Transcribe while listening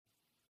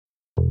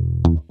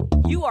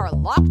You are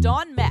Locked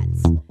On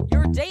Mets,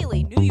 your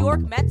daily New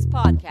York Mets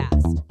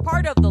podcast.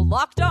 Part of the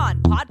Locked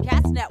On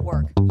Podcast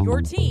Network,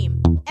 your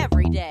team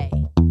every day.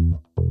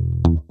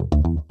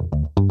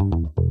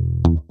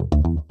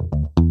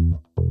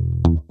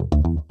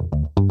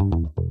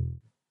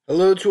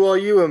 Hello to all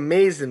you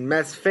amazing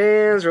Mets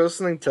fans. You're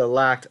listening to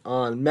Locked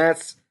On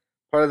Mets,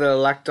 part of the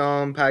Locked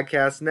On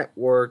Podcast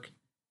Network,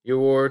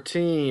 your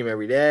team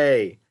every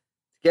day.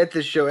 To get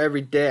this show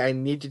every day, I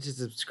need you to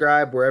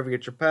subscribe wherever you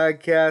get your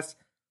podcasts.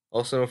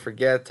 Also, don't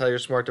forget, tell your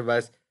smart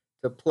device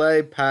to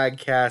play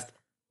podcast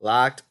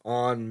Locked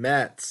On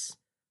Mets.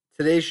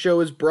 Today's show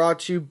is brought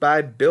to you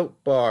by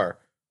Built Bar,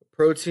 a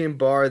protein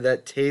bar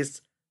that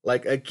tastes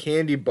like a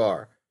candy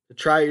bar. To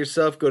try it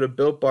yourself, go to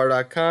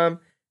BuiltBar.com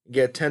and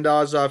get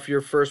 $10 off your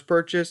first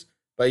purchase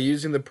by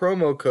using the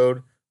promo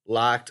code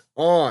Locked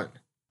On.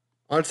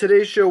 On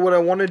today's show, what I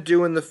want to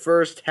do in the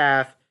first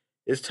half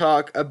is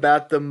talk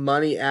about the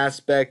money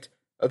aspect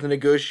of the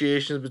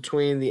negotiations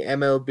between the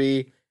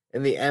MLB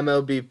and the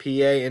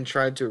MLBPA in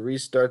trying to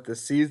restart the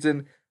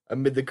season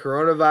amid the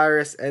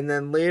coronavirus. And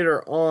then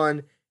later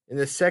on in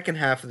the second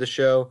half of the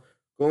show,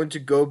 going to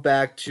go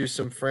back to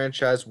some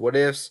franchise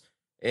what-ifs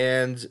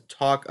and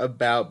talk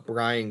about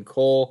Brian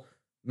Cole,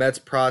 Mets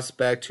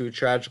prospect who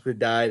tragically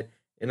died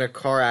in a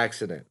car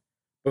accident.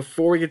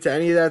 Before we get to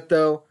any of that,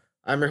 though,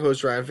 I'm your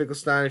host, Ryan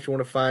Finkelstein. If you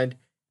want to find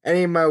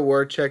any of my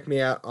work, check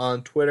me out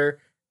on Twitter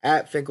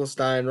at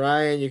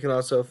FinkelsteinRyan. You can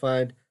also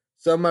find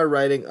some of my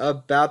writing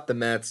about the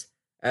Mets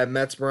at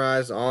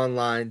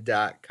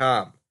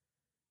MetsMerizedOnline.com.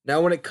 Now,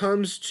 when it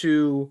comes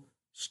to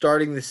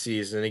starting the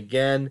season,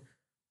 again,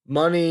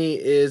 money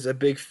is a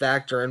big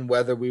factor in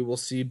whether we will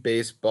see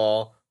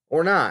baseball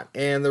or not.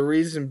 And the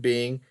reason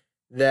being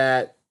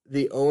that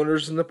the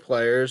owners and the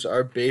players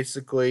are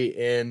basically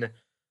in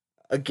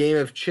a game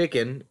of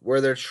chicken where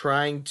they're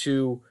trying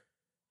to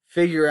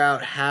figure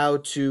out how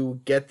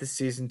to get the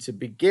season to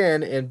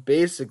begin. And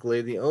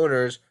basically, the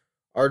owners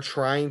are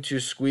trying to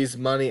squeeze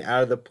money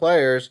out of the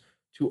players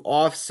to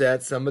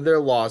offset some of their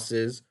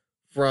losses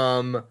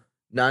from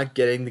not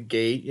getting the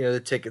gate, the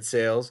ticket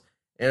sales,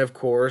 and of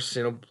course,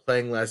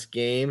 playing less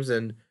games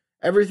and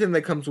everything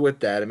that comes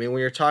with that. I mean,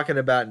 when you're talking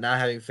about not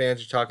having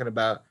fans, you're talking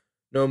about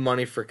no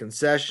money for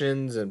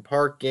concessions and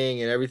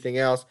parking and everything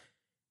else.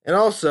 And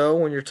also,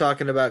 when you're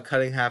talking about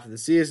cutting half of the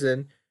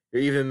season,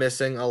 you're even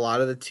missing a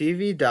lot of the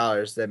TV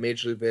dollars that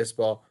Major League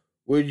Baseball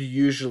would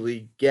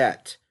usually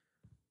get.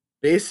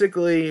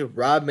 Basically,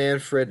 Rob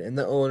Manfred and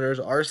the owners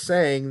are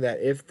saying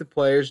that if the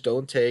players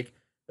don't take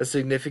a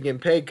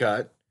significant pay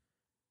cut,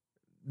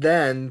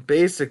 then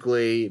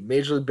basically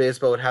Major League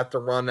Baseball would have to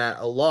run at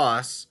a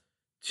loss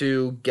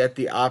to get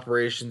the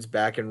operations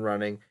back and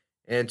running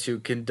and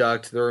to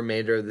conduct the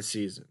remainder of the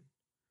season.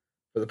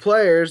 For the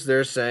players,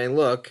 they're saying,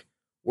 look,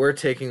 we're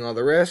taking all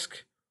the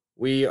risk.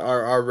 We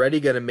are already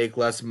going to make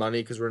less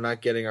money because we're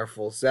not getting our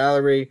full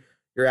salary.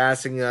 You're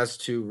asking us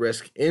to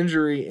risk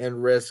injury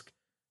and risk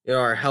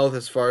our health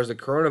as far as the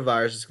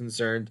coronavirus is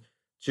concerned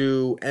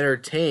to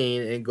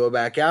entertain and go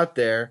back out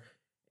there.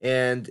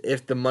 And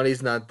if the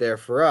money's not there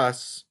for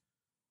us,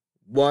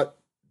 what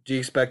do you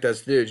expect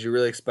us to do? Do you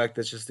really expect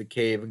us just to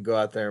cave and go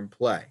out there and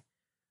play?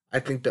 I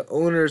think the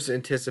owners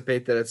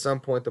anticipate that at some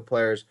point the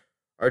players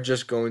are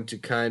just going to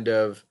kind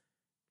of,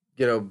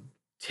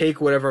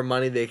 take whatever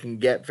money they can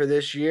get for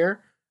this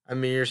year. I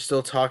mean, you're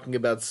still talking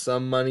about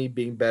some money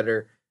being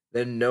better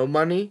than no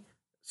money.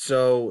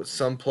 So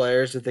some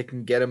players, if they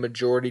can get a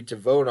majority to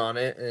vote on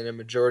it and a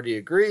majority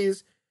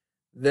agrees,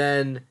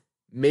 then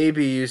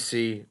maybe you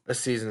see a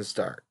season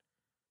start.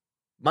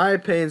 My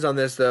opinions on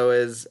this, though,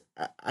 is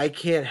I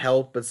can't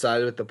help but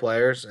side with the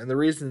players. And the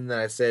reason that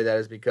I say that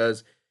is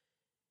because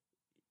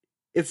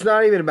it's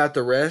not even about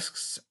the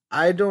risks.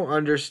 I don't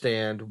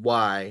understand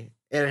why,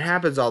 and it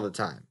happens all the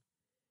time.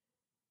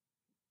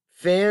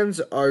 Fans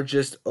are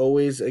just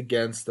always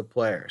against the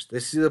players. They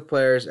see the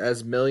players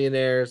as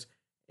millionaires,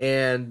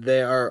 and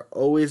they are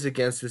always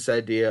against this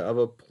idea of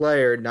a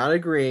player not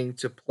agreeing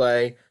to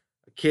play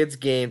a kid's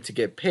game to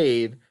get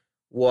paid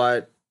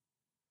what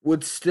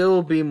would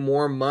still be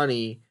more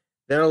money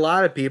than a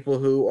lot of people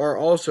who are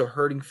also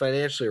hurting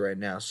financially right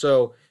now.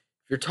 So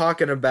if you're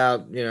talking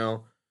about,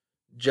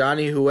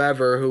 Johnny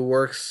whoever who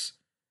works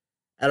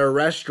at a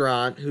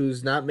restaurant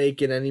who's not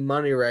making any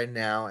money right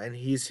now, and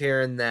he's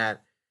hearing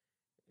that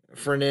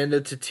Fernando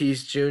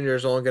Tatis Jr.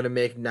 is only going to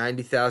make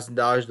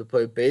 $90,000 to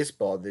play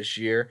baseball this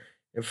year,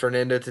 and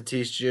Fernando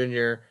Tatis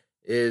Jr.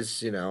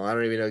 is, I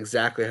don't even know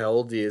exactly how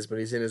old he is, but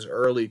he's in his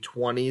early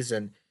 20s,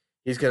 and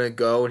he's going to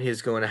go and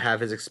he's going to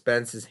have his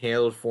expenses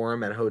handled for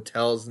him at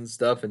hotels and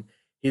stuff, and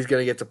he's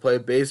going to get to play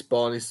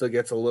baseball, and he still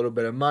gets a little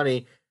bit of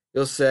money.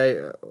 You'll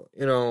say,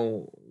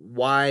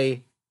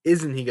 why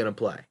isn't he going to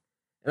play?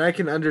 And I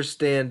can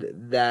understand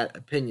that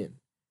opinion.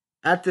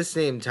 At the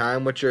same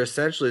time, what you're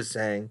essentially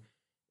saying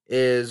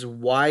is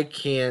why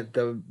can't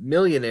the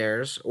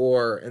millionaires,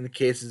 or in the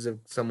cases of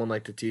someone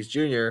like Tatis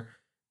Jr.,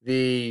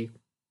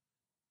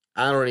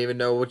 I don't even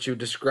know what you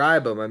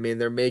describe them. I mean,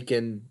 they're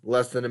making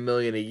less than $1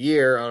 million a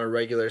year on a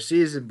regular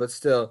season, but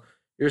still,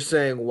 you're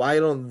saying, why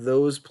don't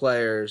those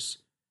players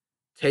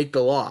take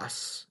the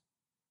loss?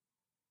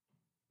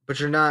 But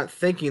you're not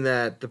thinking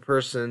that the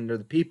person or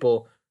the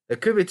people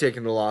that could be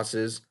taking the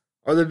losses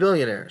are the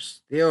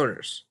billionaires, the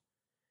owners.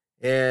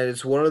 And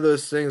it's one of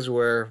those things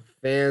where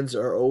fans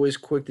are always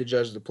quick to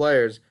judge the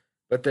players,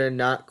 but they're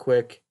not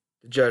quick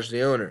to judge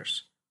the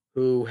owners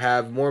who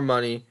have more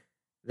money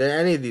than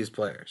any of these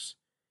players.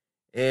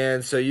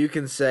 And so you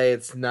can say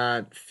it's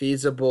not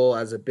feasible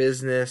as a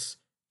business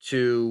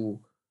to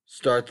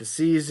start the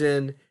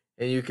season,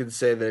 and you can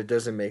say that it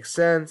doesn't make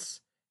sense,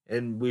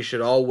 and we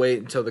should all wait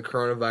until the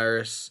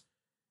coronavirus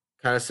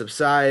kind of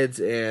subsides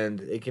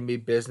and it can be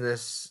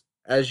business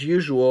as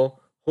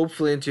usual,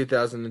 hopefully in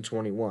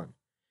 2021.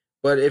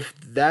 But if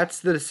that's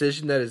the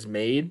decision that is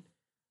made,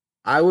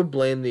 I would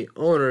blame the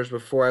owners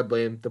before I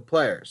blame the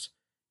players.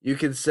 You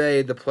can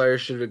say the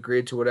players should have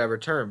agreed to whatever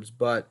terms,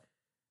 but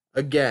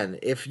again,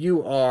 if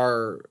you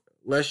are,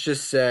 let's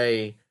just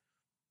say,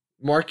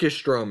 Marcus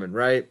Stroman,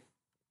 right?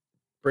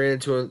 Bring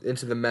it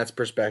into the Mets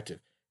perspective.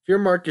 If you're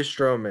Marcus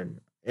Stroman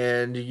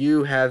and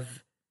you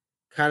have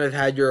kind of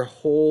had your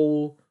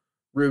whole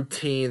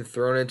routine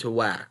thrown into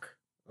whack,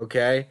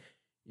 okay?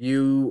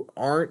 You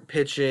aren't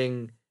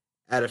pitching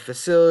at a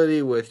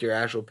facility with your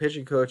actual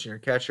pitching coach and your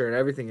catcher and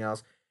everything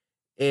else.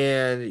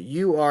 And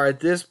you are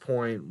at this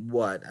point,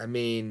 what? I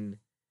mean,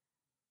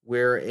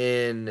 we're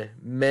in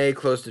May,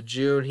 close to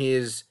June. He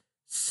is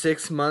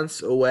 6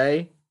 months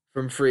away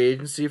from free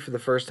agency for the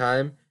first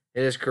time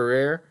in his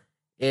career.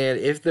 And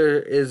if there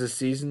is a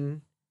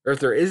season, or if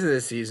there isn't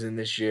a season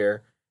this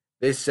year,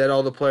 they said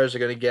all the players are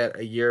going to get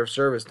a year of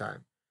service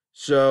time.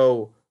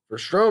 So for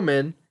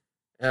Stroman,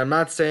 and I'm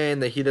not saying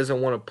that he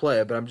doesn't want to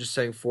play, but I'm just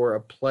saying for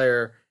a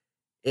player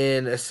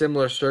in a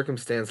similar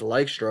circumstance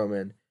like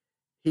Stroman,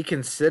 he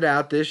can sit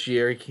out this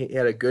year. He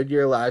had a good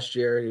year last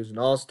year. He was an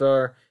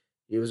all-star.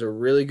 He was a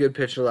really good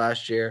pitcher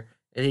last year,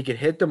 and he can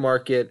hit the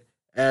market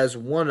as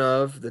one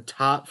of the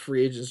top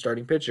free agent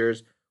starting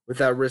pitchers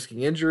without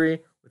risking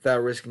injury,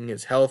 without risking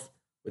his health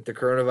with the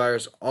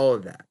coronavirus, all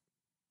of that.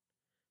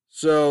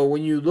 So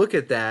when you look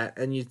at that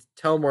and you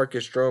tell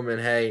Marcus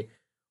Stroman, hey,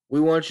 we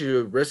want you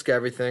to risk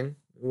everything.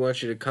 We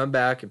want you to come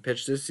back and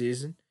pitch this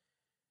season,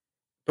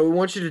 but we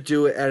want you to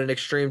do it at an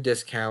extreme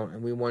discount,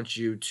 and we want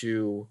you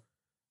to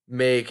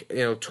make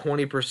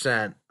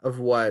 20% of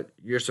what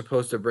you're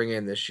supposed to bring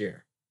in this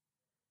year.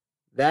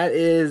 That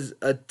is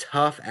a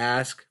tough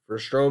ask for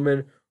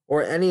Stroman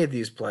or any of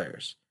these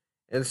players.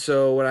 And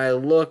so when I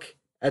look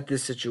at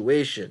this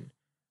situation,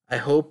 I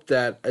hope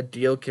that a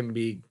deal can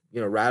be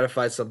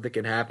ratified, something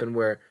can happen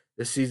where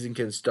the season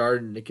can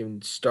start and it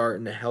can start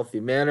in a healthy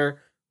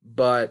manner.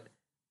 But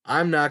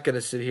I'm not going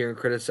to sit here and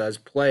criticize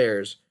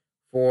players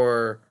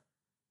for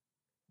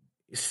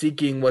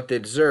seeking what they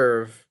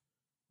deserve.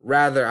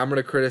 Rather, I'm going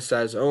to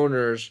criticize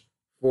owners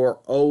for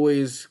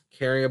always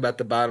caring about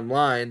the bottom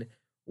line,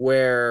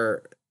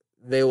 where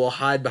they will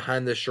hide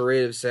behind the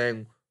charade of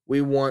saying, we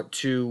want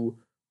to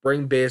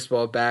bring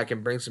baseball back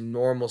and bring some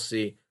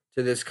normalcy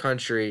to this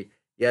country,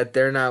 yet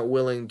they're not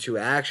willing to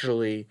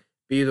actually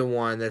be the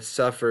one that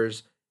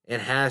suffers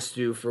and has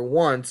to, for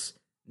once,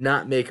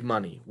 not make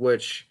money,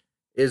 which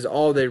is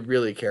all they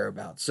really care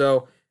about.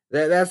 So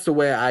that's the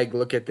way I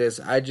look at this.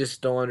 I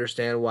just don't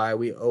understand why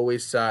we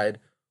always side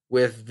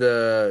with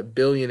the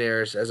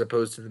billionaires as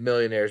opposed to the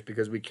millionaires,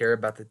 because we care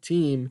about the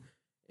team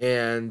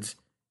and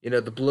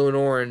the blue and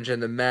orange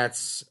and the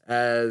Mets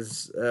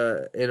as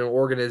in an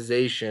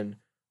organization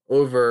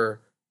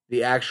over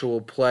the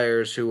actual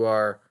players who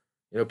are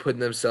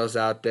putting themselves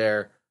out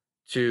there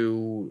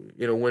to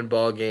win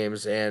ball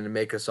games and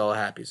make us all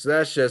happy. So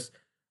that's just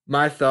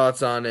my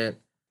thoughts on it.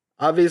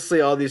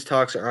 Obviously, all these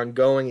talks are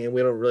ongoing, and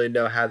we don't really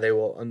know how they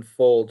will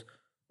unfold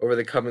over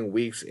the coming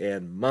weeks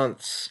and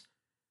months.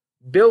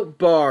 Built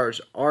Bars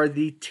are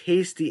the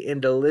tasty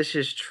and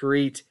delicious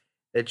treat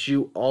that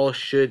you all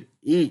should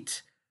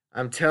eat.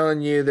 I'm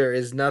telling you, there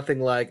is nothing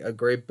like a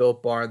great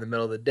Built Bar in the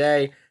middle of the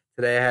day.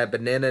 Today I had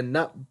banana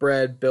nut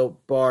bread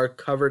Built Bar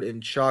covered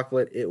in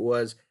chocolate. It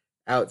was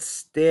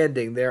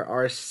outstanding. There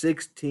are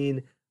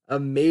 16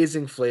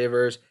 amazing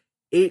flavors,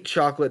 8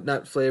 chocolate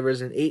nut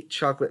flavors and 8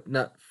 chocolate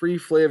nut free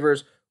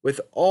flavors,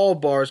 with all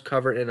bars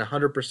covered in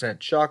 100%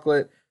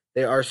 chocolate.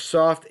 They are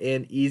soft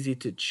and easy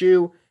to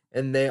chew,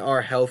 and they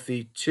are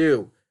healthy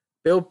too.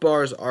 Built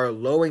Bars are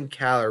low in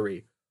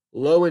calorie,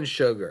 low in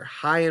sugar,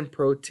 high in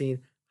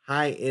protein,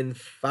 high in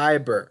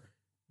fiber.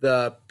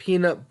 The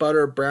peanut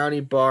butter brownie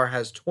bar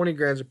has 20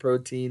 grams of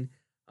protein,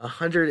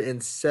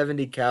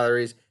 170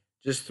 calories,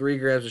 just 3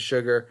 grams of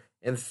sugar,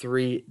 and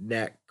 3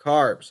 net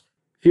carbs.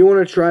 If you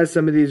want to try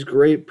some of these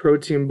great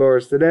protein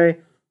bars today,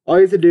 all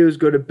you have to do is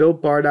go to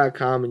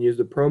BuiltBar.com and use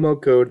the promo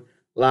code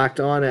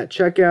LOCKEDON at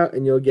checkout,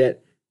 and you'll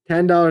get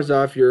 $10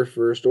 off your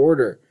first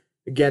order.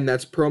 Again,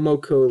 that's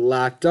promo code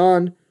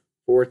LOCKEDON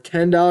for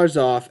 $10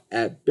 off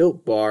at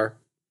BuiltBar.com.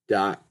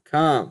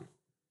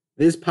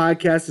 This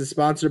podcast is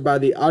sponsored by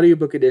the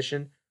audiobook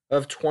edition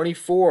of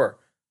 24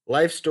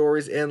 Life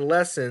Stories and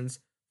Lessons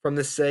from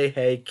the Say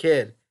Hey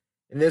Kid.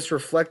 In this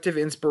reflective,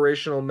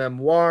 inspirational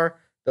memoir,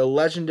 the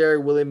legendary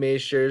Willie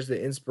Mays shares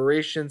the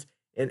inspirations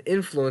and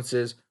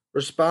influences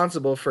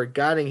responsible for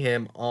guiding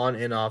him on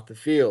and off the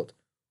field.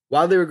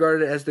 Widely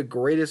regarded as the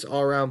greatest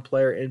all-around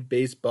player in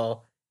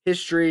baseball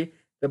history,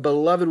 the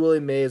beloved Willie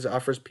Mays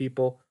offers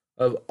people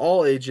of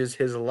all ages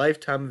his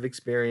lifetime of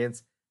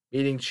experience,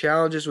 meeting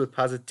challenges with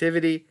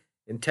positivity,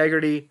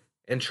 integrity,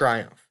 and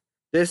triumph.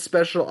 This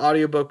special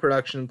audiobook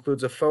production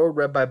includes a foreword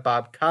read by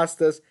Bob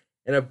Costas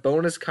and a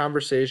bonus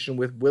conversation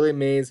with Willie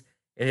Mays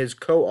and his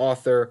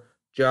co-author,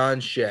 John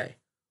Shea.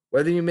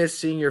 Whether you miss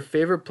seeing your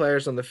favorite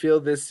players on the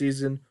field this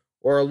season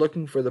or are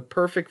looking for the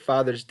perfect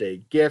Father's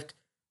Day gift,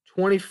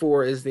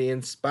 24 is the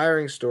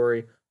inspiring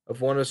story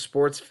of one of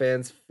sports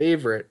fans'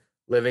 favorite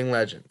living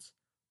legends.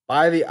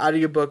 Buy the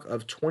audiobook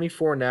of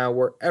 24 now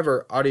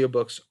wherever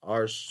audiobooks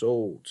are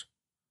sold.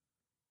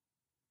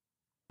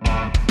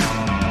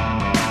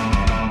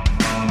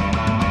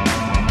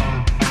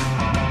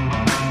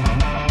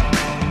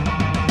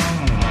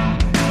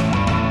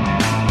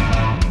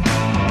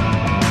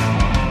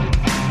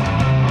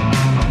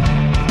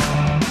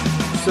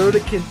 So to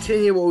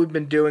continue what we've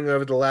been doing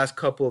over the last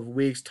couple of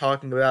weeks,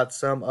 talking about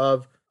some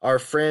of our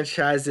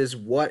franchise's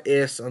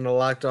what-ifs on the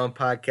Locked On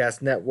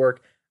Podcast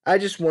Network, I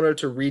just wanted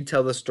to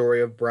retell the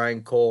story of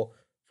Brian Cole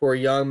for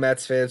young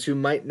Mets fans who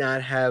might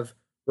not have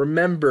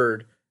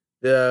remembered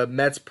the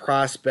Mets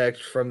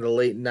prospect from the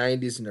late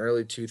 90s and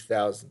early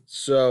 2000s.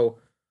 So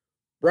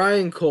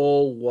Brian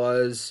Cole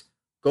was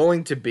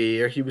going to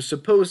be, or he was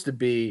supposed to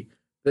be,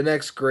 the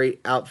next great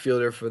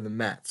outfielder for the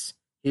Mets.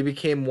 He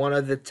became one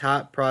of the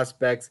top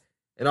prospects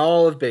in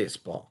all of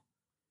baseball.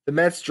 The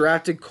Mets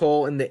drafted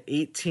Cole in the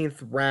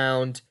 18th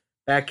round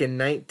back in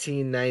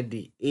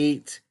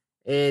 1998,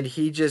 and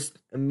he just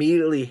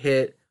immediately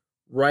hit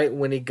right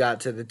when he got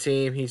to the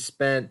team. He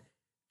spent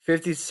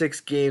 56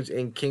 games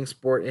in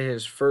Kingsport in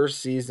his first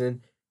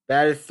season,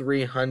 batted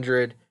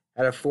 .300,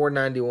 had a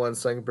 .491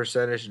 slugging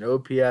percentage, and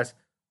OPS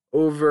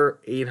over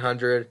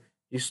 800.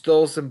 He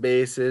stole some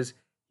bases.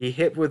 He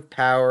hit with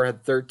power,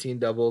 had 13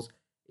 doubles,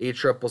 8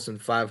 triples,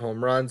 and 5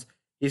 home runs.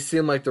 He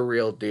seemed like the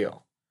real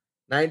deal.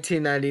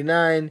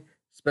 1999,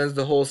 spends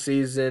the whole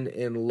season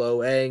in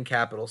Low A in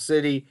Capital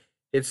City,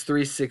 hits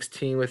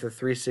 .316 with a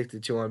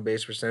 .362 on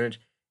base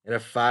percentage and a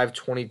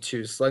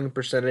 .522 slugging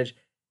percentage.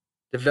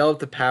 Developed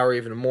the power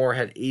even more,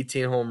 had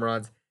 18 home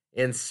runs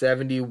and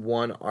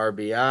 71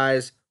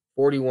 RBIs,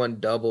 41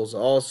 doubles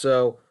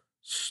also,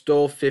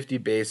 stole 50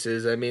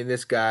 bases. I mean,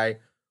 this guy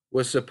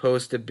was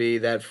supposed to be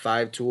that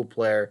five-tool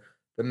player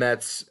the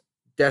Mets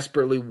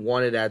desperately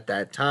wanted at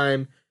that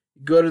time.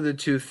 Go to the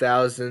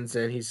 2000s,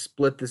 and he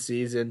split the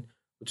season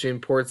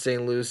between Port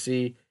St.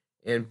 Lucie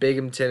and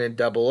Binghamton in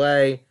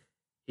Double-A.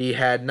 He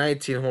had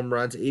 19 home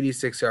runs,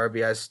 86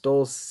 RBIs,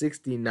 stole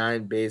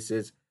 69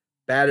 bases,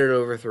 batted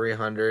over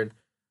 .300,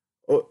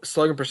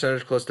 slugging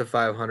percentage close to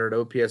 .500,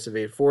 OPS of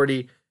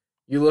 .840.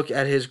 You look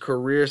at his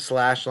career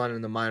slash line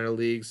in the minor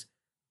leagues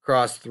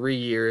across 3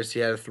 years. He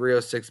had a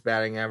 .306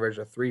 batting average,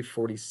 a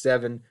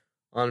 .347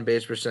 on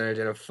base percentage,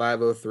 and a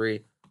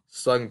 .503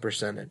 slugging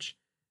percentage.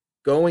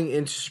 Going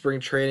into spring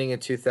training in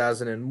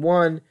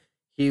 2001,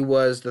 he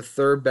was the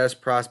third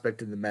best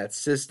prospect in the Mets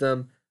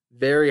system,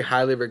 very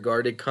highly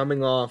regarded,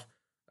 coming off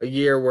a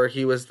year where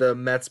he was the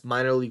Mets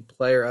minor league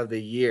player of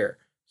the year.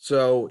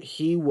 So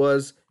he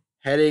was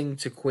heading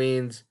to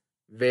Queens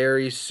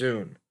very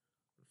soon.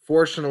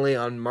 Fortunately,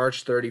 on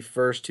March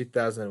 31st,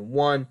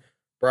 2001,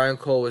 Brian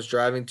Cole was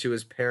driving to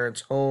his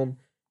parents' home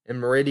in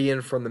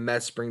Meridian from the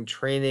Mets spring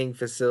training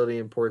facility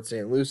in Port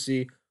St.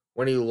 Lucie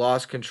when he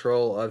lost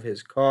control of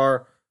his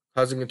car,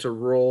 causing it to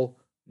roll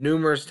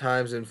numerous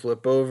times and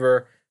flip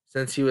over.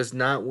 Since he was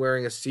not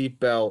wearing a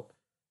seatbelt,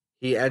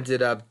 he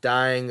ended up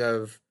dying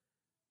of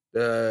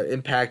the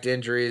impact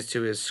injuries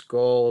to his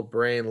skull,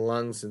 brain,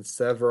 lungs, and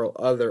several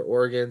other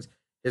organs.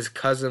 His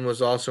cousin was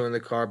also in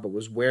the car but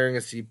was wearing a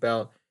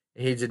seatbelt,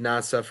 and he did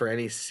not suffer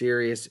any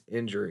serious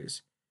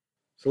injuries.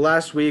 So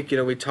last week,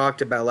 we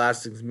talked about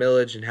Lastings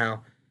Milledge and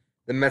how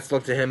the Mets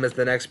looked to him as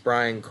the next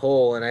Brian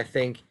Cole, and I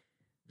think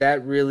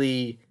that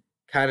really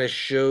kind of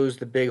shows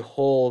the big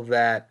hole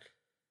that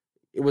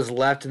it was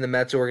left in the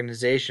Mets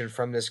organization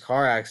from this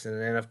car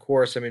accident. And of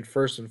course,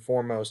 first and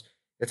foremost,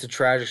 it's a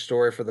tragic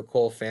story for the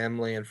Cole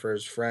family and for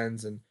his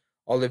friends and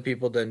all the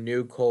people that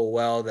knew Cole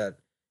well that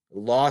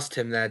lost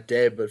him that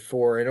day. But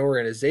for an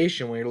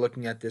organization, when you're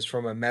looking at this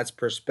from a Mets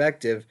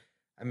perspective,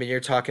 you're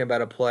talking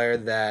about a player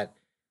that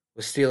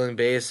was stealing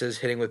bases,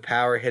 hitting with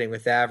power, hitting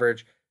with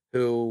average,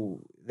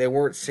 who they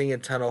weren't seeing a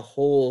ton of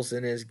holes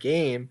in his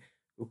game,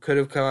 who could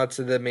have come out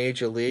to the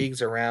major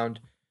leagues around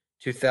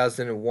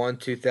 2001,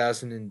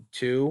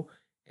 2002,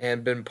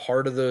 and been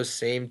part of those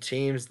same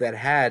teams that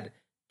had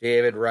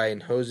David Wright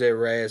and Jose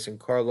Reyes and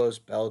Carlos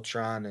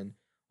Beltran and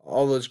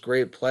all those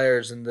great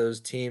players in those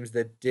teams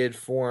that did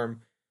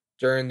form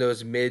during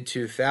those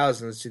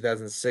mid-2000s,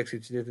 2006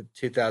 to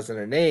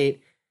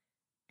 2008,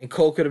 and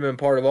Cole could have been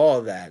part of all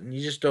of that, and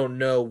you just don't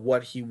know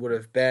what he would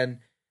have been.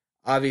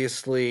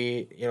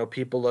 Obviously,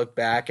 people look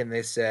back and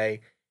they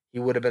say he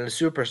would have been a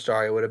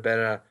superstar. He would have been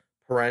a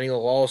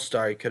perennial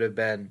all-star. He could have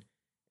been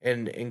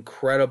an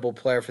incredible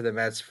player for the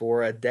Mets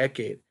for a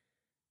decade.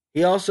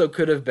 He also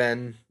could have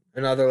been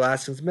another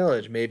Lastings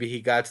Milledge. Maybe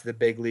he got to the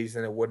big leagues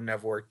and it wouldn't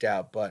have worked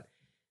out. But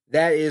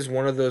that is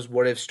one of those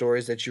what if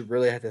stories that you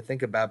really have to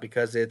think about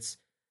because it's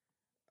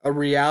a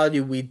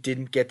reality we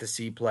didn't get to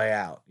see play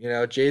out. You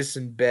know,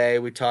 Jason Bay,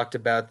 we talked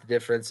about the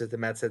difference if the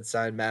Mets had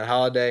signed Matt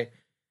Holliday.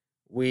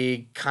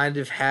 We kind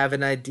of have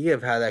an idea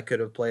of how that could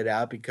have played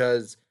out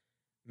because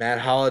Matt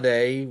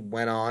Holliday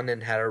went on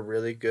and had a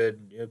really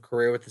good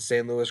career with the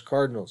St. Louis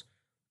Cardinals.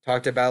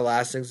 Talked about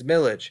Lastings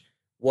Milledge.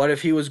 What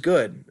if he was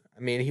good? I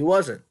mean, he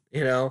wasn't.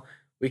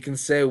 We can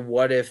say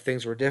what if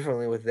things were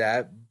differently with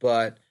that,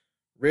 but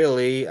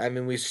really, I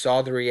mean, we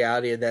saw the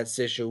reality of that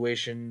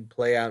situation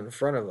play out in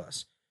front of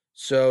us.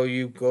 So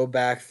you go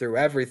back through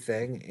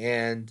everything,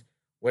 and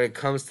when it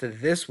comes to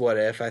this what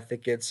if, I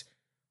think it's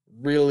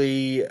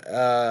really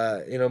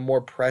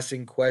more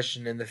pressing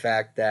question in the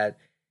fact that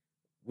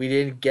we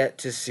didn't get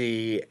to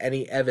see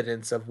any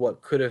evidence of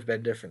what could have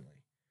been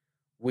differently.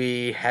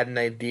 We had an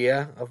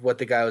idea of what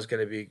the guy was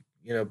going to be,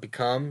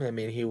 become. I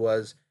mean, he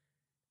was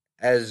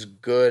as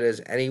good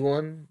as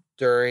anyone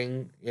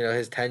during,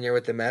 his tenure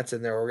with the Mets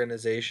and their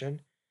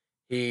organization.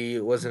 He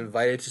was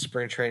invited to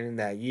spring training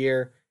that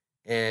year,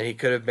 and he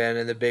could have been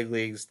in the big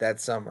leagues that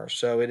summer.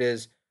 So it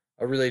is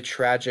a really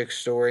tragic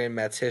story in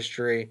Mets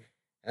history,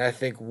 and I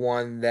think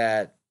one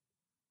that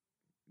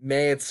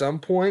may at some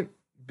point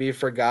be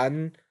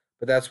forgotten,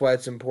 but that's why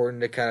it's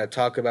important to kind of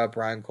talk about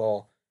Brian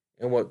Cole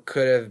and what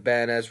could have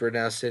been as we're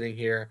now sitting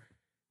here,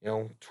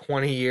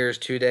 20 years,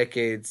 2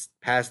 decades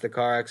past the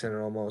car accident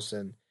almost,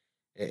 and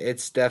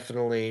it's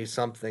definitely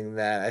something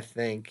that I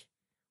think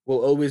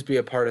will always be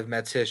a part of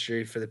Mets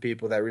history for the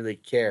people that really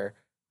care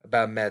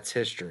about Mets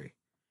history.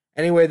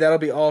 Anyway, that'll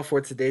be all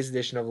for today's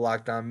edition of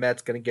Locked On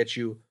Mets. Going to get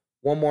you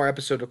one more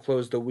episode to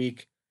close the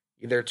week,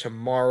 either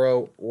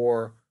tomorrow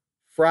or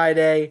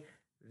Friday.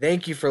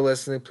 Thank you for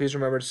listening. Please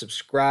remember to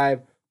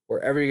subscribe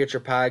wherever you get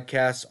your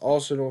podcasts.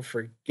 Also, don't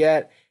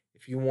forget,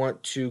 if you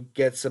want to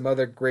get some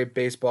other great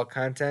baseball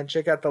content,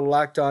 check out the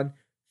Locked On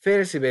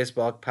Fantasy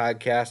Baseball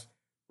podcast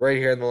right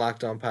here in the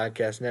Locked On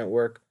Podcast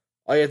Network.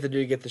 All you have to do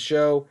to get the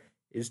show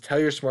is tell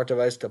your smart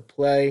device to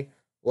play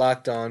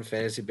Locked On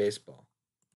Fantasy Baseball.